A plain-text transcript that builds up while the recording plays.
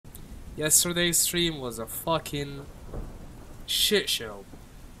Yesterday's stream was a fucking shit show.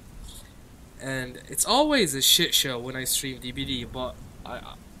 And it's always a shit show when I stream DBD, but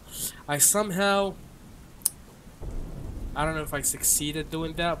I somehow, I don't know if I succeeded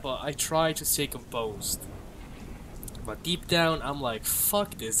doing that, but I try to stay composed. But deep down, I'm like,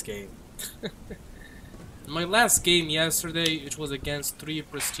 fuck this game. My last game yesterday, it was against 3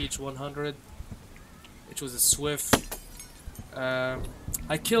 Prestige 100. It was a Swift.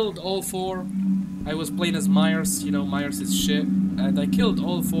 I killed all 4. I was playing as Myers, you know, Myers is shit. And I killed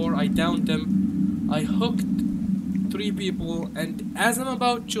all 4, I downed them. I hooked 3 people, and as I'm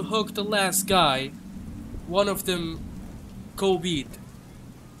about to hook the last guy, one of them Kobe'd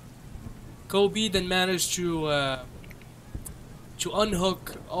and managed to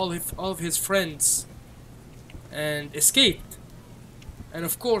unhook all of his friends and escaped. And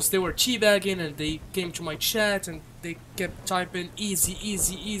of course they were teabagging, and they came to my chat and they kept typing easy,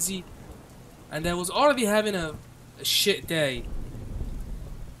 easy, easy. And I was already having a shit day.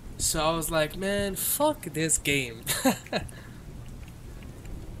 So I was like, man, fuck this game.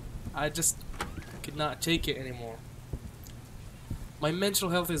 I just could not take it anymore. My mental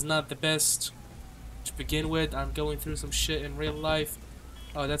health is not the best to begin with. I'm going through some shit in real life.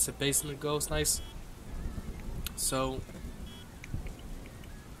 Oh, that's a basement ghost, nice. So,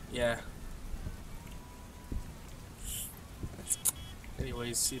 yeah.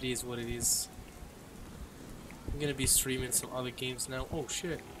 Anyways, it is what it is. I'm gonna be streaming some other games now. Oh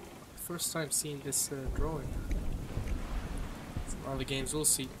shit. First time seeing this drawing. Some other games, we'll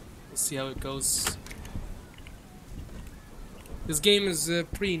see. We'll see how it goes. This game is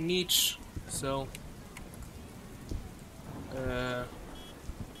pretty niche, so if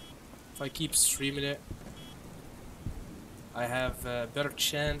I keep streaming it, I have a better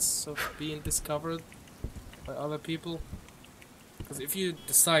chance of being discovered by other people. Because if you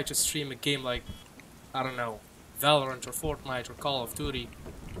decide to stream a game like, I don't know, Valorant or Fortnite or Call of Duty,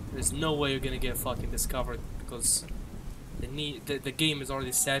 there's no way you're gonna get fucking discovered, because the game is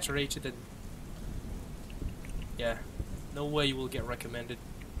already saturated, and yeah, no way you will get recommended.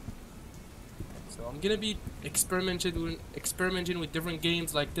 So I'm gonna be experimenting with different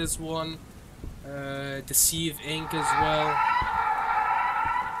games like this one, Deceive Inc. as well,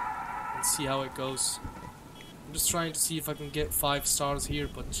 and see how it goes. I'm just trying to see if I can get 5 stars here,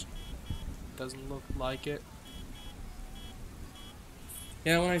 but it doesn't look like it.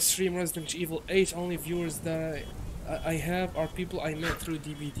 Yeah, when I stream Resident Evil 8, only viewers that I have are people I met through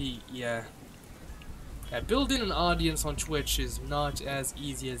DBD. Yeah. Building an audience on Twitch is not as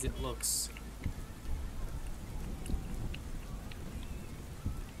easy as it looks.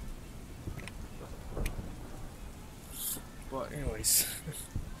 But anyways,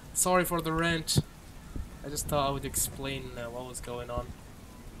 sorry for the rant. I just thought I would explain what was going on.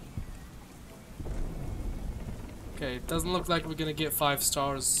 Okay, it doesn't look like we're gonna get 5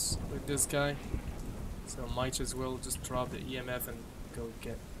 stars with this guy, so might as well just drop the EMF and go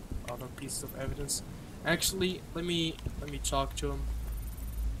get other pieces of evidence. Actually, let me talk to him.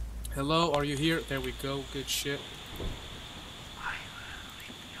 Hello, are you here? There we go. Good shit.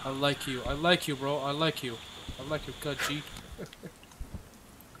 I like you. I like you, bro. I like you. I like your cut, G.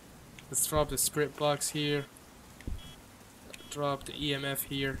 Let's drop the spirit box here. Drop the EMF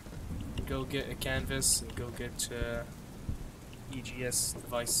here. Go get a canvas and go get EGS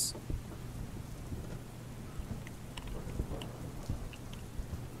device.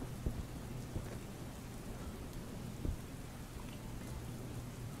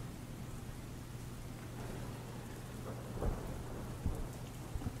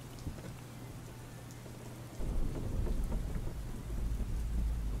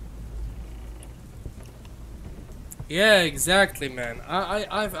 Yeah, exactly, man. I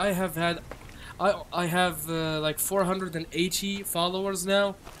have like 480 followers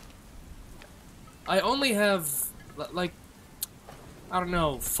now. I only have like, I don't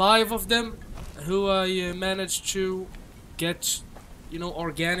know, 5 of them who I managed to get, you know,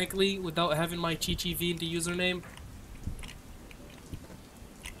 organically without having my TTV in the username.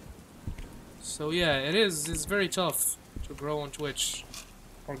 So yeah, it's very tough to grow on Twitch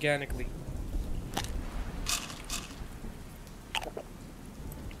organically.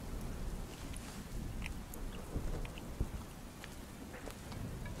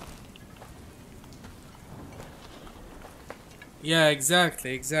 Yeah,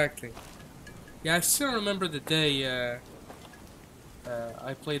 exactly. Yeah, I still remember the day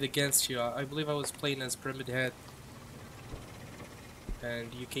I played against you. I believe I was playing as Pyramid Head,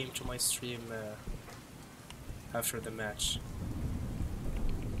 and you came to my stream after the match.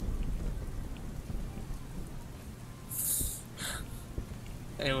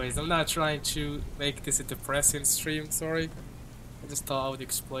 Anyways, I'm not trying to make this a depressing stream, sorry. I just thought I would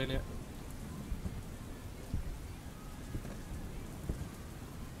explain it.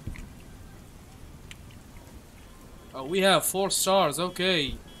 Oh, we have 4 stars,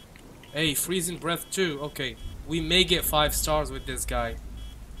 okay. Hey, freezing breath too, okay. We may get 5 stars with this guy.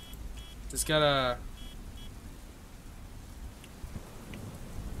 Just gotta...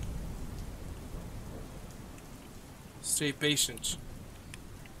 stay patient.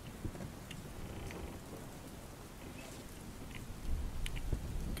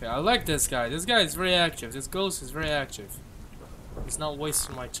 Okay, I like this guy. This guy is very active. This ghost is very active. He's not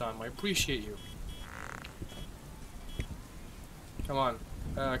wasting my time. I appreciate you. Come on.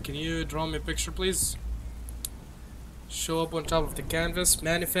 Can you draw me a picture, please? Show up on top of the canvas.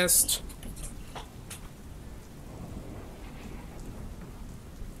 Manifest.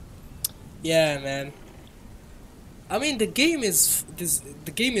 Yeah, man. I mean, the game is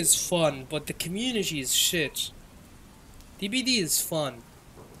fun, but the community is shit. DBD is fun,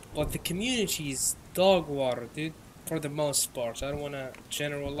 but the community is dog water, dude. For the most part, I don't wanna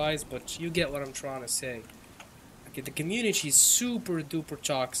generalize, but you get what I'm trying to say. Okay, the community is super duper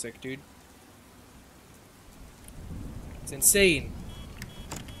toxic, dude. It's insane.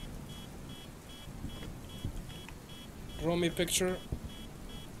 Draw me a picture.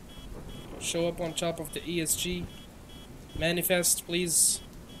 Show up on top of the ESG. Manifest, please.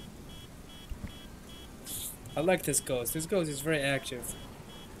 I like this ghost. This ghost is very active.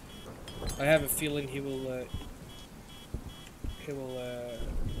 I have a feeling he will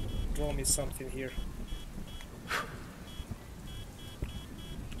draw me something here.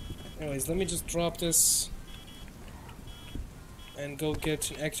 Anyways, let me just drop this and go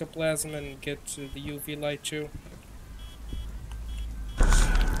get an ectoplasm and get the UV light too.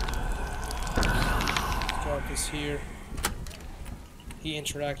 Drop this here. He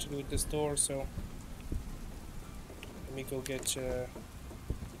interacted with this door, so let me go get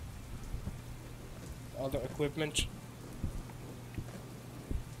other equipment.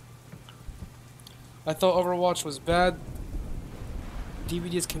 I thought Overwatch was bad.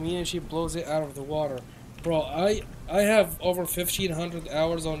 DBD's community blows it out of the water. Bro, I have over 1500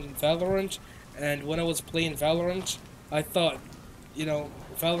 hours on Valorant, and when I was playing Valorant, I thought, you know,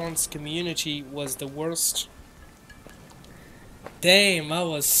 Valorant's community was the worst. Damn, I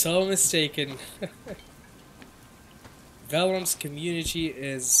was so mistaken. Valorant's community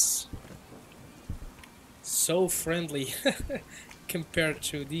is so friendly compared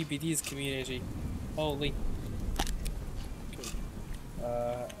to DBD's community. Holy. Okay.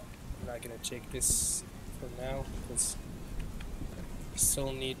 I'm not gonna take this for now because I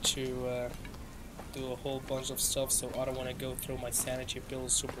still need to do a whole bunch of stuff, so I don't want to go through my sanity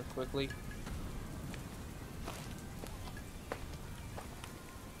pills super quickly.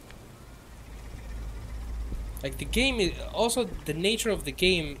 Like, the game is also, the nature of the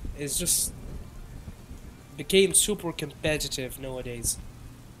game is just became super competitive nowadays.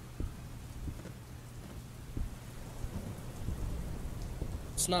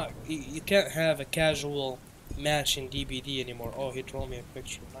 It's not, you can't have a casual match in DBD anymore. Oh, he drew me a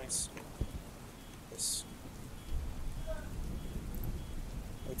picture. Nice. Yes.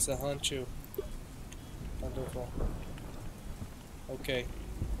 It's a hunt too. Wonderful. Okay.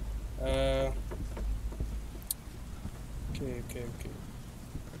 Okay.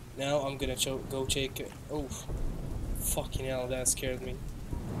 Now I'm gonna go take it. Oh, fucking hell, that scared me.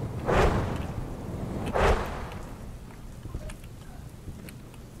 I'm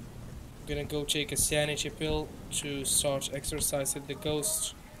gonna go take a sanity pill to start exercising the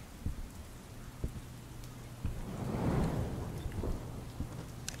ghost.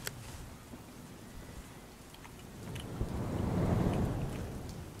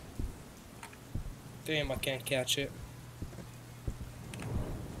 Damn, I can't catch it.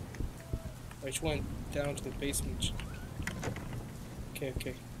 I just went down to the basement. Okay.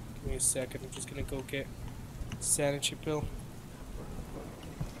 Give me a second. I'm just gonna go get sanity pill.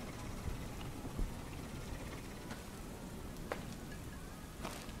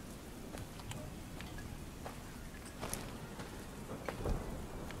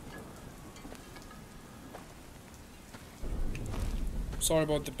 Sorry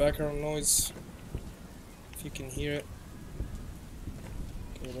about the background noise, if you can hear it.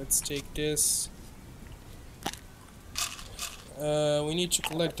 Okay, let's take this. We need to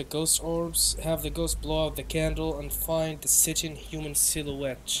collect the ghost orbs, have the ghost blow out the candle, and find the sitting human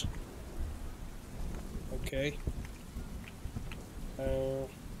silhouette. Okay. Hold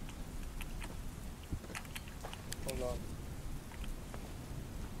on.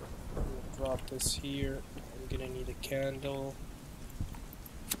 I'm gonna drop this here. I'm gonna need a candle.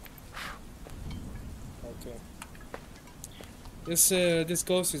 Okay. This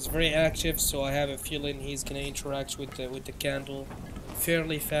ghost is very active, so I have a feeling he's gonna interact with the candle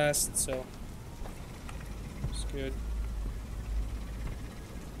fairly fast. So it's good.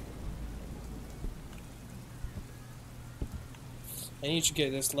 I need to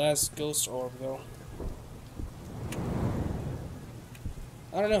get this last ghost orb though.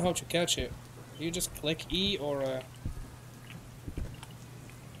 I don't know how to catch it. Do you just click E or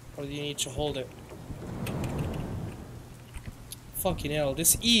do you need to hold it? Fucking hell,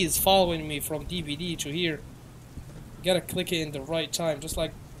 this E is following me from DVD to here. You gotta click it in the right time, just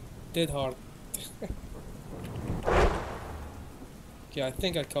like Dead Hard. Okay, I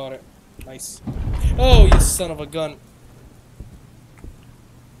think I caught it. Nice. Oh, you son of a gun.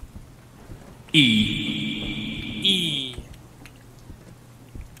 E.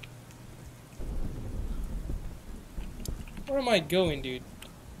 Where am I going, dude?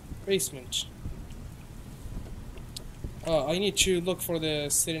 Basement. Oh, I need to look for the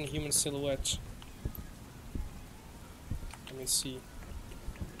sitting human silhouette. Let me see.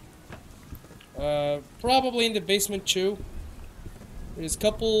 Probably in the basement too. There's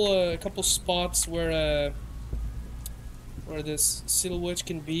a couple spots where this silhouette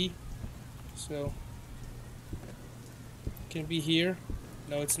can be. So it can be here.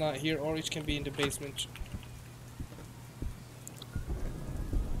 No, it's not here, or it can be in the basement.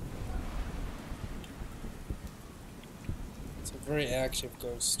 It's a very active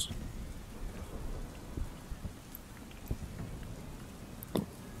ghost.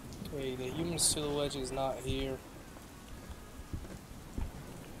 Okay, the human silhouette is not here.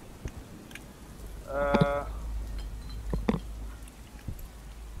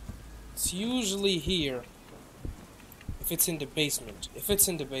 It's usually here. If it's in the basement. If it's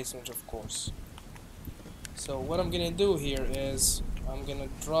in the basement, of course. So what I'm gonna do here is I'm gonna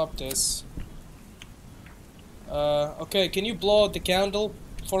drop this. Okay, can you blow out the candle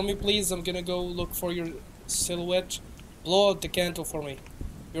for me, please? I'm gonna go look for your silhouette. Blow out the candle for me.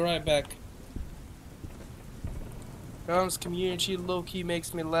 Be right back. Grounds community low-key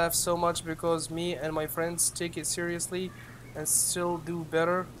makes me laugh so much because me and my friends take it seriously and still do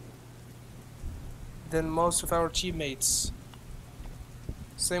better than most of our teammates.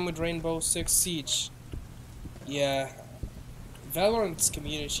 Same with Rainbow Six Siege. Yeah, Valorant's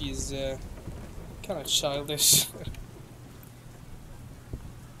community is kind of childish.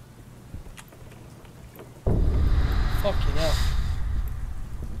 Fucking hell.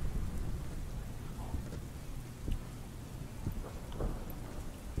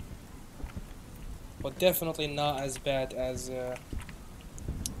 But definitely not as bad as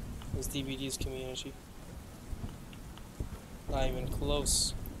DVD's community. Not even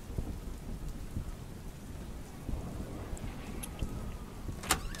close.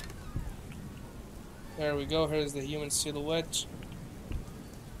 There we go, here's the human silhouette.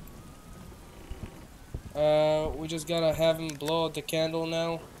 We just gotta have him blow out the candle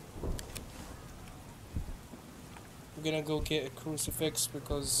now. I'm gonna go get a crucifix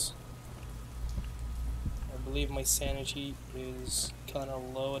because I believe my sanity is kinda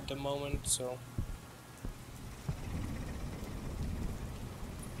low at the moment, so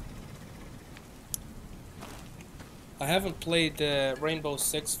I haven't played Rainbow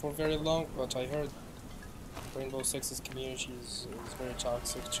Six for very long, but I heard Rainbow Six's community is very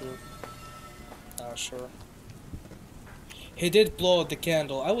toxic too. Sure. He did blow out the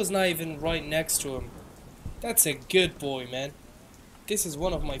candle. I was not even right next to him. That's a good boy, man. This is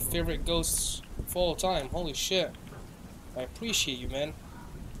one of my favorite ghosts of all time. Holy shit. I appreciate you, man.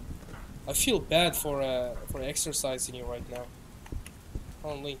 I feel bad for exercising you right now.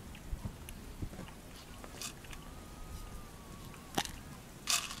 Only.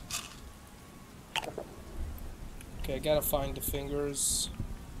 Okay, I gotta find the fingers.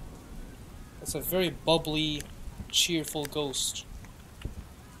 It's a very bubbly, cheerful ghost.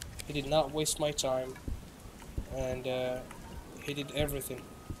 He did not waste my time, and he did everything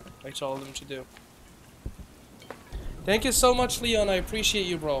I told him to do. Thank you so much, Leon. I appreciate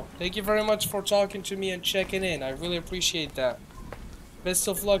you, bro. Thank you very much for talking to me and checking in. I really appreciate that. Best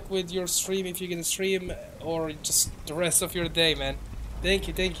of luck with your stream if you're gonna stream, or just the rest of your day, man. Thank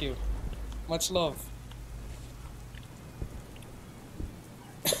you, thank you. Much love.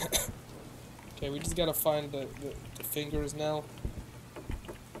 Okay, we just gotta find the fingers now.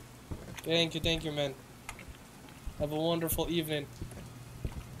 Thank you, man. Have a wonderful evening.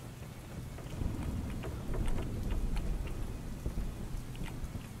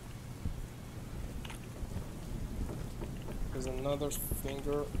 There's another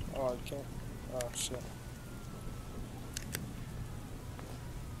finger. Oh, I can't. Oh, shit.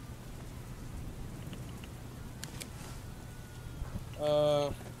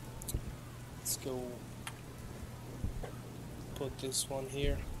 Let's go put this one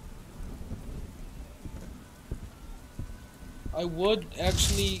here. I would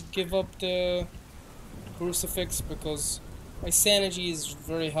actually give up the crucifix because my sanity is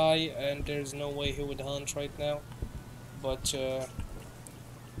very high and there's no way he would hunt right now. But I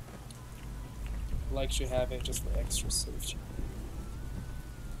like to have it just for extra safety.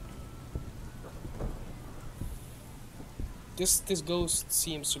 This ghost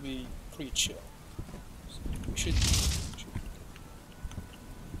seems to be pretty chill. So we should.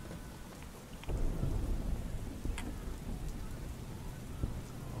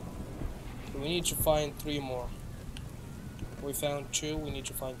 We need to find 3 more. We found 2, we need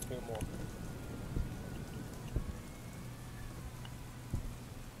to find 3 more.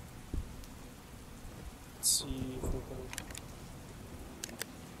 Let's see if we can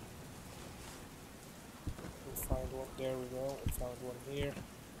find one. There we go, we found one here.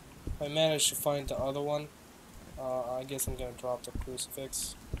 If I manage to find the other one, I guess I'm gonna drop the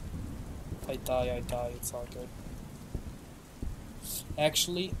crucifix. If I die, it's all good.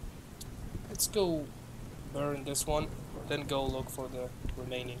 Actually, let's go burn this one, then go look for the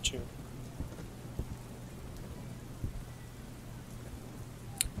remaining 2.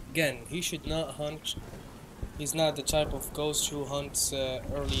 Again, he should not hunt. He's not the type of ghost who hunts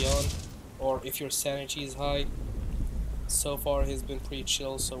early on, or if your sanity is high. So far he's been pretty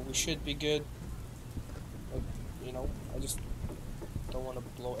chill, so we should be good. But, you know, I just don't want to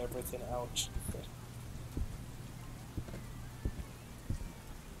blow everything out.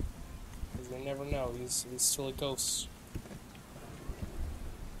 You never know, he's still a ghost.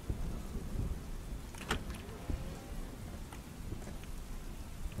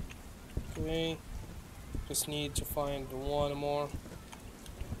 Okay, just need to find 1 more.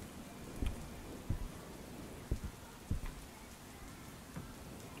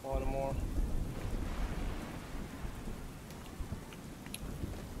 One more.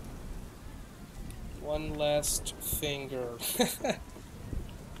 One last finger.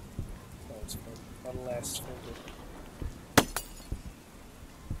 One last finger.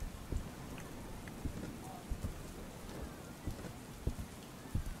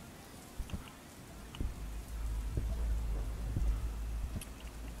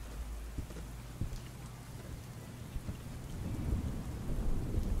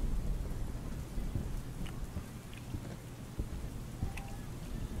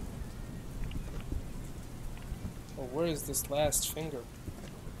 Oh, where is this last finger?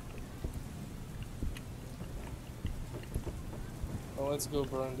 Oh, let's go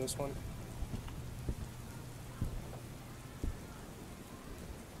burn this one.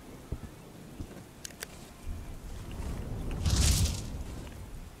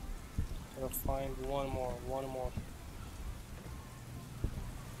 Gotta find one more.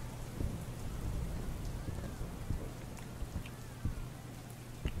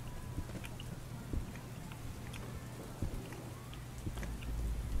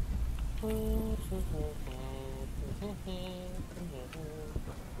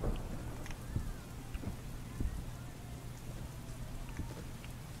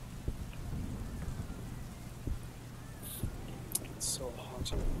 It's so hot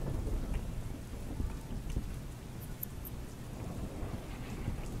here.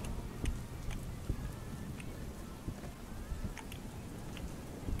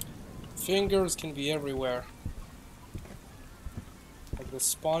 Fingers can be everywhere. Like the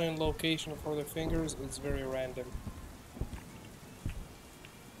spawning location for the fingers is very random.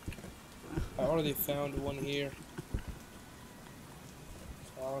 I already found one here.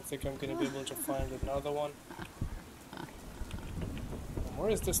 So I don't think I'm gonna be able to find another one. Where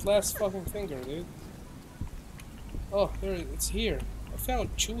is this last fucking finger, dude? Oh, there it's here. I found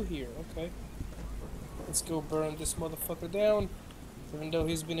 2 here, okay. Let's go burn this motherfucker down. Even though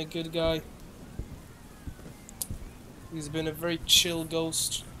he's been a good guy. He's been a very chill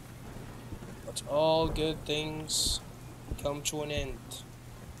ghost. But all good things come to an end.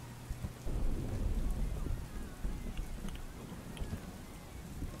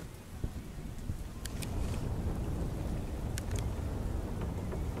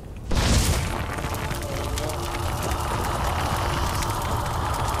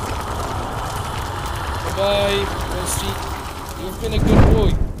 Bye, Ghosty. You've been a good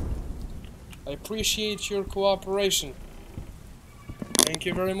boy. I appreciate your cooperation. Thank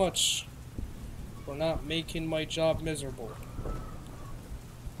you very much for not making my job miserable.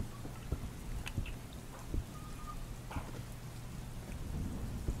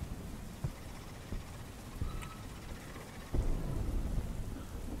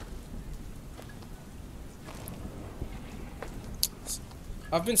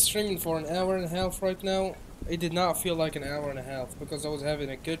 I've been streaming for an hour and a half right now. It did not feel like an hour and a half because I was having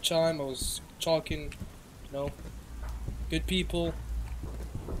a good time. I was talking, you know, good people,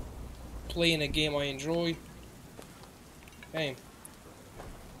 playing a game I enjoy. Hey,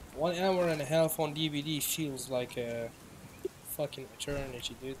 1 hour and a half on DVD feels like a fucking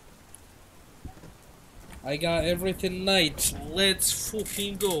eternity, dude. I got everything night. Let's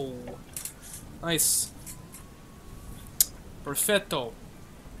fucking go. Nice. Perfetto.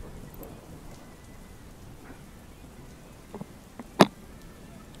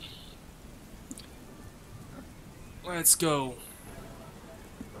 Let's go.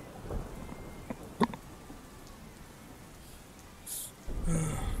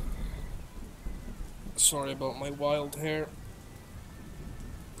 Sorry about my wild hair.